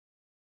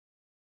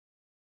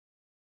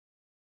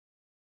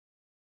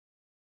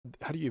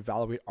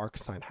evaluate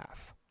arcsine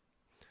half?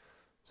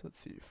 So let's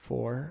see,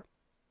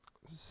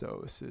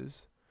 so this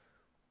is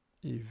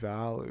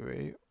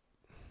evaluate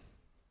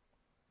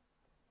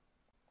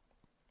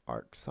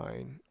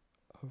arcsine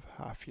of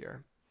half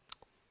here.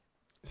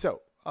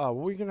 So what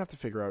we're gonna have to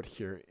figure out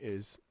here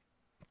is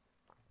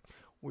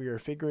we are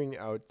figuring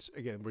out,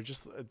 again, we're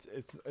just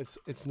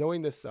it's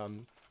knowing this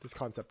this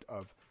concept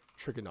of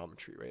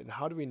trigonometry, right? And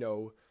how do we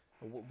know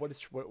what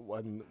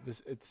when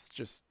this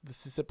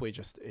this is simply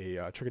just a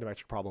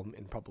trigonometric problem,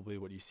 and probably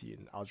what you see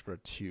in algebra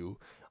 2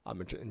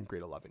 in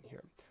grade 11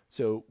 here.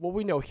 So what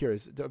we know here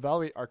is to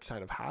evaluate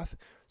arcsine of half.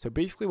 So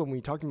basically when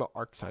we're talking about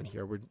arcsine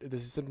here,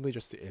 this is simply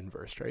just the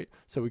inverse, right?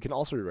 So we can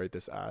also rewrite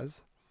this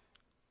as,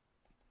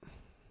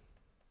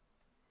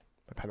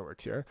 my pen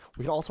works here.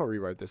 We can also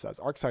rewrite this as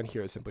arcsine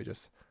here is simply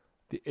just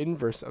the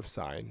inverse of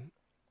sine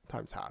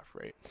times half,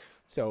 right?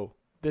 So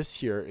this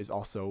here is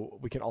also,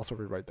 we can also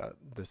rewrite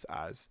this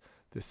as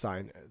the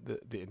sine,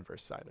 the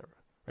inverse sine,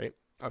 right,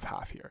 of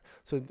half here.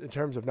 So in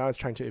terms of now it's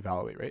trying to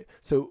evaluate, right?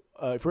 So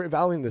if we're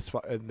evaluating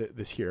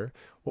this here,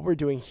 what we're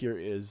doing here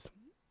is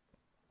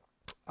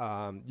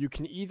you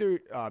can either,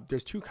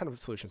 there's two kind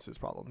of solutions to this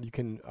problem. You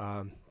can,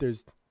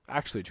 there's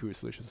actually two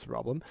solutions to the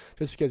problem,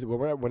 just because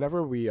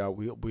whenever we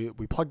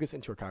plug this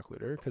into our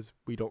calculator, because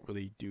we don't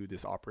really do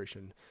this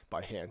operation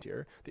by hand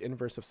here, the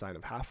inverse of sine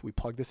of half, we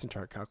plug this into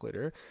our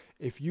calculator.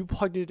 If you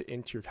plugged it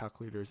into your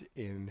calculators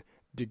in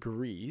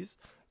degrees,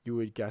 you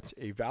would get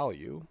a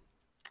value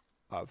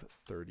of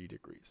 30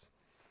 degrees.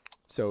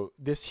 So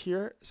this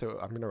here, so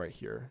I'm gonna write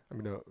here,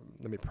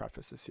 let me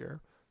preface this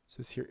here. So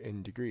this here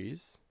in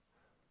degrees,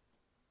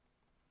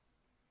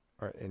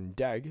 or in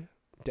deg,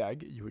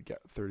 you would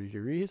get 30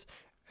 degrees.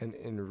 And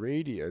in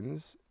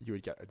radians, you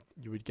would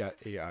get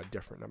a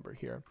different number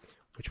here,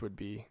 which would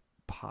be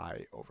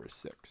pi over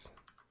 6.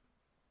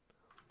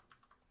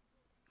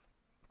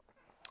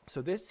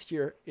 So this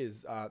here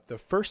is the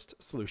first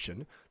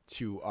solution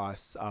to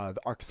the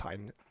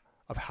arcsine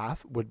of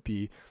half would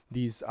be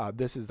these.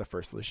 This is the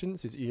first solution.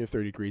 This is either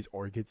 30 degrees,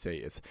 or you could say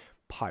it's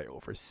pi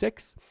over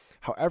 6.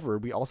 However,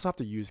 we also have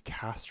to use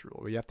CAST rule.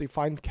 We have to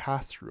find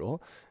CAST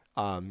rule.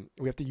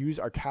 We have to use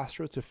our CAST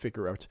rule to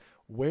figure out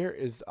where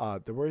is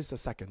the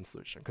second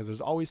solution, because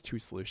there's always two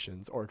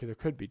solutions, or there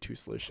could be two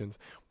solutions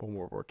when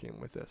we're working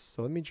with this.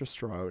 So let me just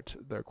draw out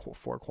the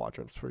 4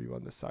 quadrants for you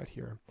on this side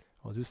here.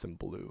 I'll do some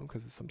blue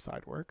because it's some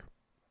side work.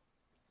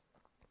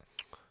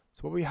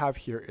 So what we have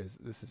here is,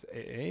 this is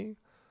AA,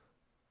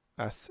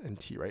 S, and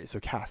T, right?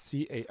 So CAST,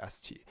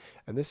 C-A-S-T.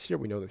 And this here,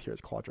 we know that here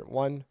is quadrant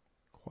 1,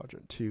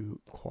 quadrant 2,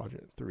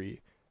 quadrant 3,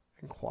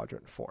 and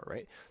quadrant 4,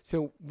 right?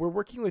 So we're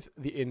working with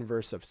the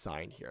inverse of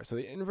sine here. So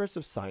the inverse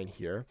of sine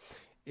here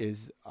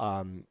is,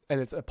 and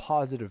it's a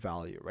positive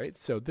value, right?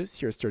 So this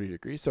here is 30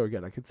 degrees. So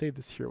again, I could say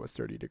this here was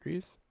 30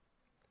 degrees.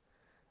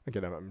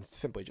 Again, I'm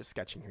simply just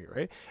sketching here,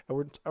 right? And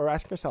we're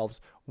asking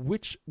ourselves,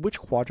 which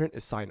quadrant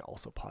is sine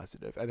also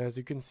positive? And as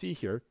you can see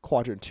here,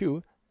 quadrant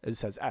 2, it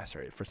says S,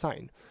 right, for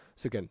sine.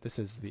 So again, this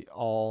is the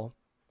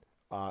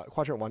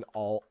quadrant 1,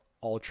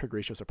 all trig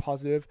ratios are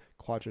positive.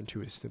 Quadrant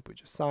 2 is simply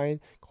just sine.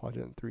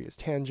 Quadrant 3 is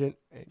tangent,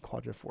 and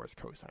quadrant 4 is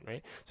cosine,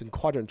 right? So in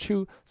quadrant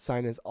 2,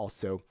 sine is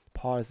also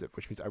positive,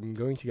 which means I'm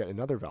going to get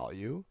another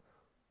value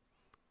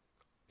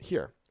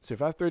here. So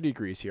if I have 30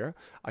 degrees here,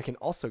 I can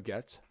also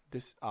get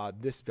this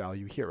this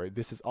value here, right?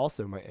 This is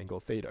also my angle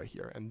theta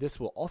here, and this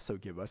will also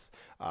give us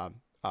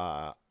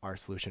our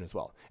solution as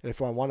well. And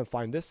if I want to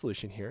find this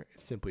solution here,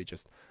 it's simply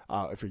just,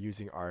 if we're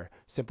using our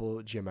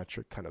simple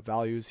geometric kind of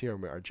values here,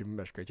 and our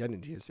geometric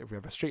identities, if we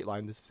have a straight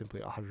line, this is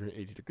simply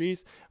 180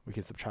 degrees. We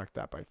can subtract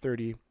that by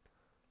 30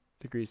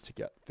 degrees to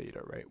get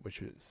theta, right?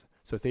 Which is,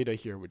 so theta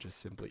here would just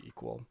simply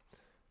equal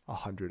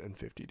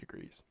 150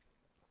 degrees.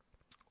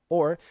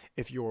 Or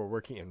if you're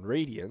working in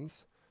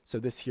radians, so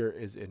this here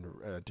is in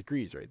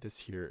degrees, right? This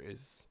here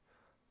is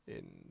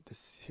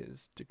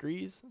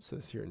degrees, so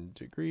this here in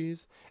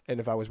degrees. And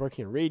if I was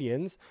working in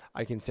radians,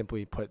 I can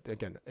simply put,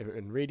 again,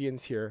 in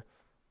radians here,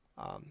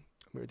 I'm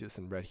going to do this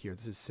in red here.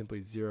 This is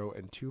simply 0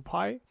 and 2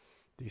 pi.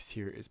 This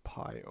here is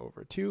pi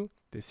over 2.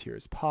 This here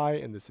is pi,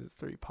 and this is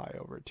 3 pi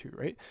over 2,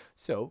 right?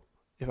 So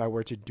if I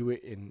were to do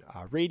it in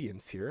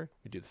radians here,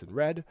 we do this in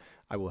red,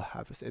 I will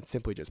have this, it's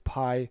simply just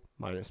pi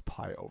minus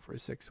pi over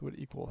 6 would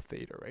equal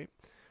theta, right?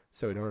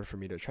 So in order for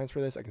me to transfer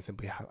this, I can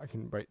simply I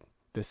can write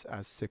this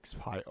as 6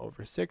 pi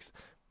over 6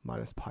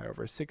 minus pi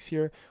over 6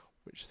 here,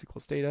 which is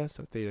equals theta.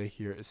 So theta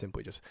here is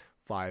simply just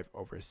 5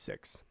 over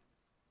 6.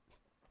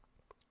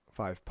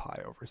 5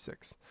 pi over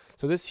 6.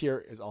 So this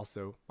here is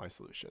also my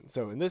solution.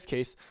 So in this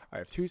case, I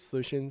have two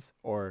solutions,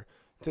 or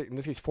in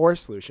this case 4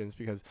 solutions,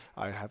 because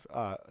I have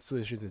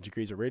solutions in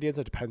degrees or radians.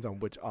 It depends on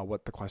which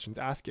what the question's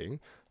asking.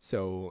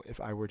 So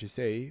if I were to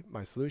say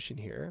my solution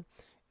here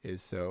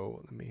is, so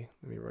let me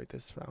write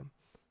this down.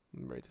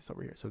 Let me write this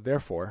over here. So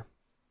therefore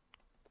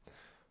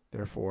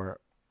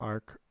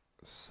arc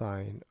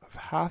sine of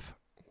half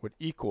would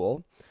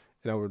equal,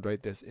 and I would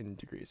write this in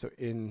degrees. So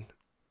in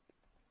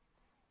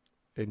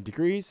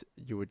degrees,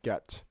 you would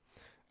get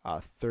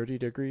 30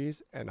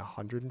 degrees and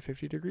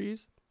 150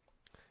 degrees.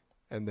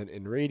 And then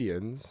in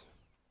radians,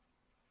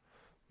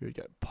 we would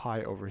get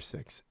pi over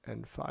 6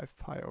 and 5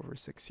 pi over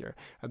 6 here.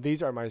 And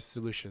these are my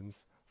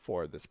solutions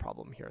for this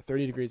problem here,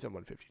 30 degrees and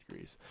 150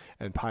 degrees,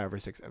 and pi over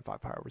 6 and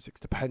 5 pi over 6,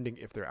 depending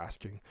if they're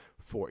asking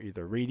for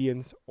either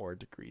radians or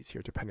degrees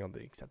here, depending on the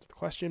extent of the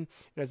question.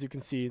 And as you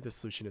can see, the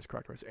solution is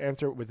correct. So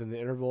answer within the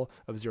interval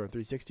of 0 and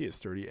 360 is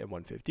 30 and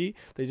 150.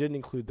 They didn't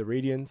include the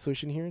radian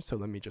solution here, so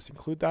let me just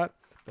include that,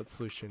 but the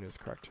solution is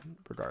correct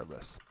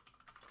regardless.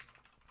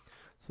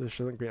 So the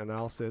Schilling Green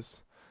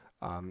analysis,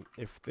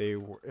 if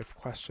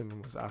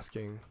question was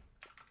asking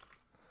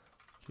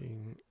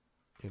in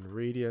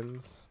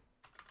radians,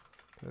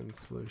 then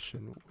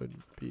solution would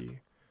be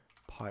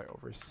pi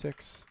over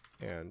 6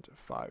 and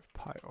 5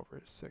 pi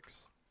over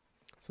 6.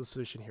 So the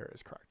solution here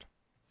is correct.